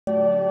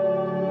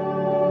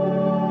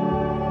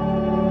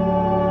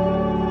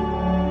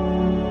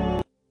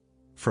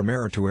From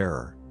error to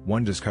error,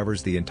 one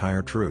discovers the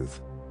entire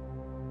truth.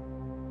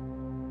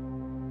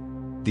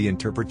 The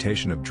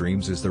interpretation of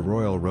dreams is the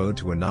royal road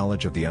to a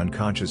knowledge of the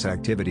unconscious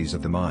activities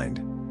of the mind.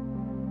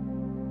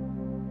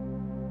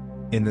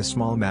 In the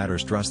small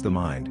matters trust the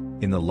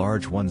mind, in the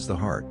large ones the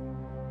heart.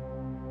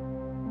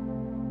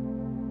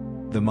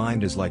 The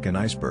mind is like an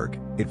iceberg,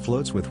 it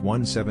floats with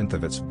 1/7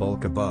 of its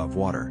bulk above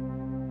water.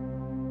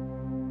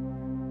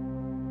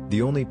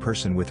 The only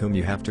person with whom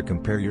you have to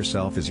compare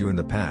yourself is you in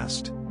the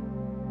past.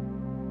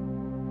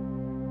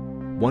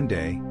 One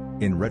day,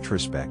 in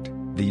retrospect,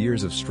 the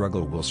years of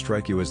struggle will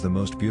strike you as the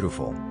most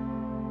beautiful.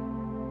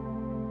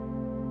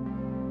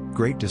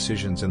 Great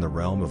decisions in the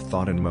realm of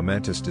thought and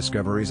momentous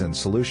discoveries and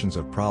solutions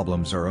of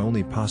problems are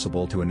only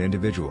possible to an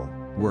individual,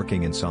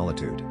 working in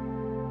solitude.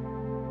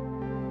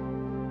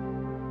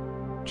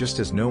 Just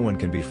as no one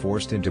can be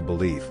forced into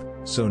belief,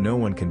 so no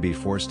one can be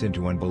forced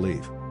into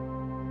unbelief.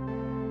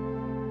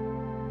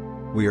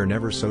 We are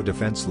never so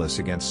defenseless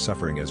against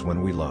suffering as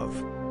when we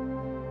love.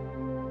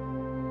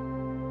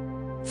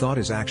 Thought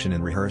is action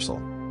in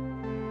rehearsal.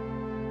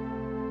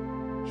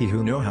 He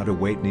who knows how to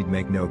wait need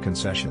make no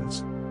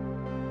concessions.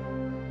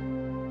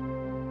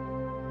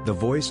 The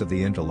voice of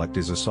the intellect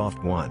is a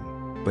soft one,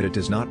 but it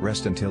does not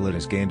rest until it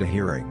has gained a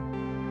hearing.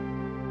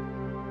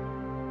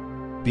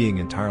 Being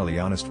entirely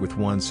honest with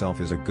oneself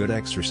is a good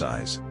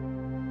exercise.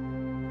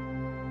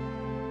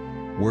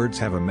 Words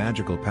have a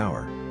magical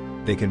power.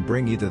 They can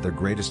bring either the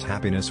greatest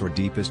happiness or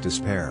deepest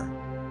despair.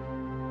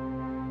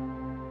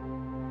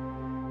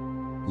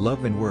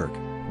 Love and work,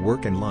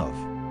 work and love.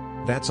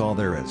 That's all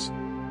there is.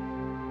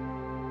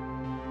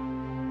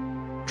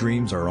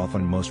 Dreams are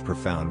often most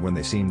profound when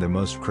they seem the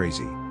most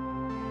crazy.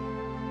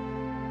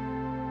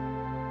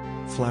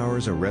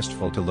 Flowers are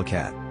restful to look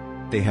at.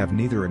 They have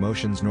neither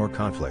emotions nor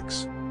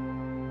conflicts.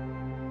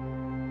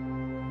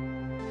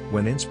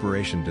 When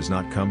inspiration does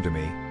not come to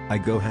me, I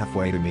go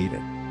halfway to meet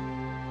it.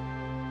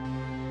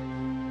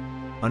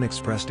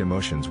 Unexpressed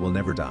emotions will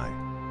never die.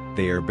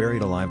 They are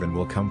buried alive and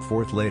will come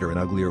forth later in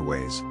uglier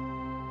ways.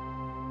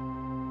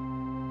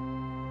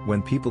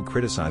 When people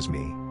criticize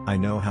me, I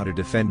know how to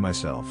defend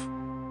myself.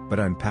 But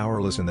I'm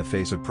powerless in the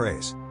face of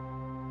praise.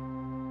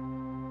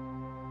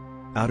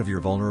 Out of your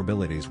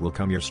vulnerabilities will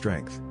come your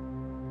strength.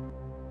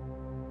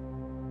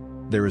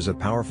 There is a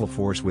powerful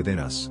force within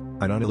us,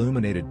 an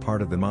unilluminated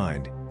part of the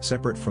mind,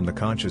 separate from the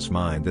conscious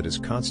mind that is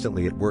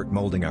constantly at work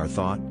molding our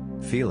thought,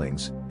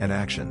 feelings, and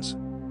actions.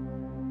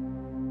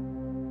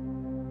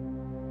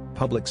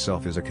 Public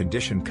self is a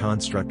conditioned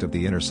construct of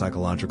the inner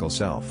psychological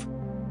self.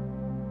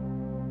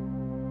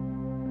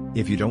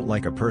 If you don't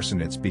like a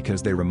person, it's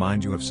because they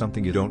remind you of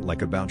something you don't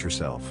like about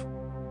yourself.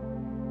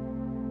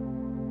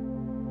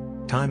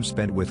 Time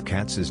spent with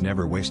cats is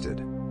never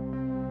wasted.